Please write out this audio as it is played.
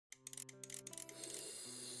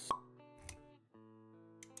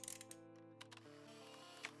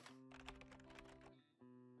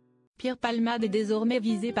Pierre Palmade est désormais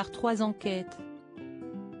visé par 3 enquêtes.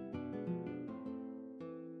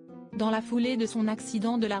 Dans la foulée de son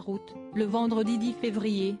accident de la route, le vendredi 10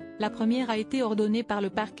 février, la première a été ordonnée par le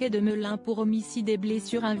parquet de Melun pour homicide et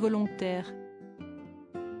blessures involontaires.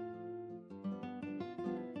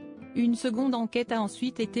 Une seconde enquête a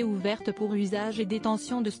ensuite été ouverte pour usage et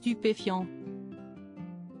détention de stupéfiants.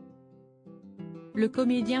 Le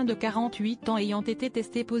comédien de 48 ans ayant été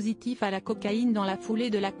testé positif à la cocaïne dans la foulée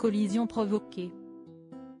de la collision provoquée.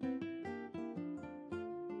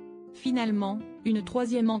 Finalement, une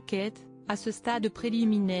troisième enquête, à ce stade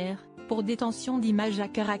préliminaire, pour détention d'images à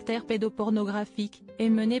caractère pédopornographique, est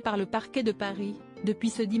menée par le parquet de Paris, depuis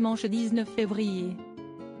ce dimanche 19 février.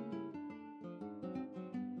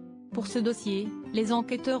 Pour ce dossier, les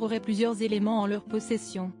enquêteurs auraient plusieurs éléments en leur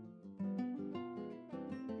possession.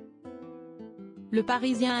 Le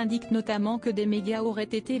Parisien indique notamment que des médias auraient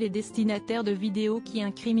été les destinataires de vidéos qui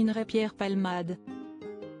incrimineraient Pierre Palmade.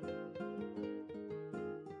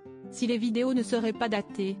 Si les vidéos ne seraient pas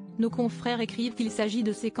datées, nos confrères écrivent qu'il s'agit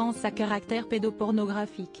de séquences à caractère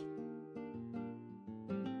pédopornographique.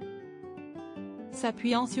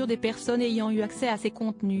 S'appuyant sur des personnes ayant eu accès à ces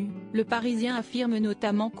contenus, le Parisien affirme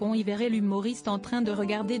notamment qu'on y verrait l'humoriste en train de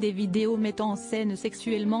regarder des vidéos mettant en scène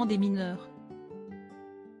sexuellement des mineurs.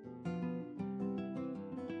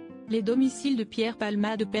 Les domiciles de Pierre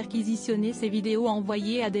Palmade perquisitionnés. Ces vidéos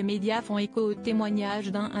envoyées à des médias font écho au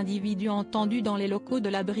témoignage d'un individu entendu dans les locaux de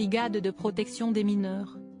la Brigade de protection des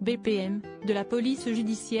mineurs, BPM, de la police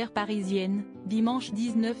judiciaire parisienne, dimanche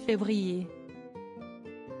 19 février.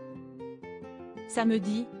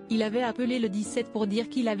 Samedi, il avait appelé le 17 pour dire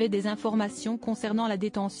qu'il avait des informations concernant la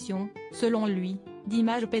détention, selon lui,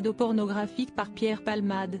 d'images pédopornographiques par Pierre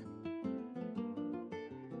Palmade.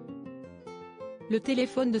 Le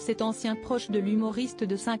téléphone de cet ancien proche de l'humoriste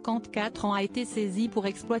de 54 ans a été saisi pour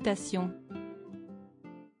exploitation.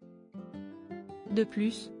 De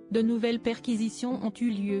plus, de nouvelles perquisitions ont eu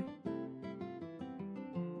lieu.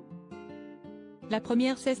 La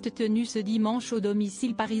première s'est tenue ce dimanche au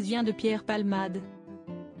domicile parisien de Pierre Palmade.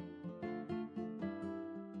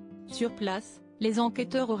 Sur place, les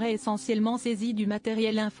enquêteurs auraient essentiellement saisi du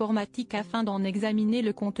matériel informatique afin d'en examiner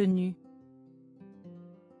le contenu.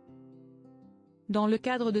 Dans le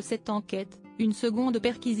cadre de cette enquête, une seconde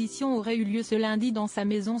perquisition aurait eu lieu ce lundi dans sa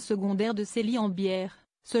maison secondaire de Célie-en-Bière,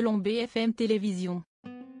 selon BFM Télévision.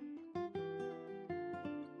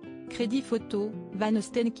 Crédit photo, Van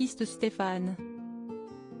Stenkist Stéphane.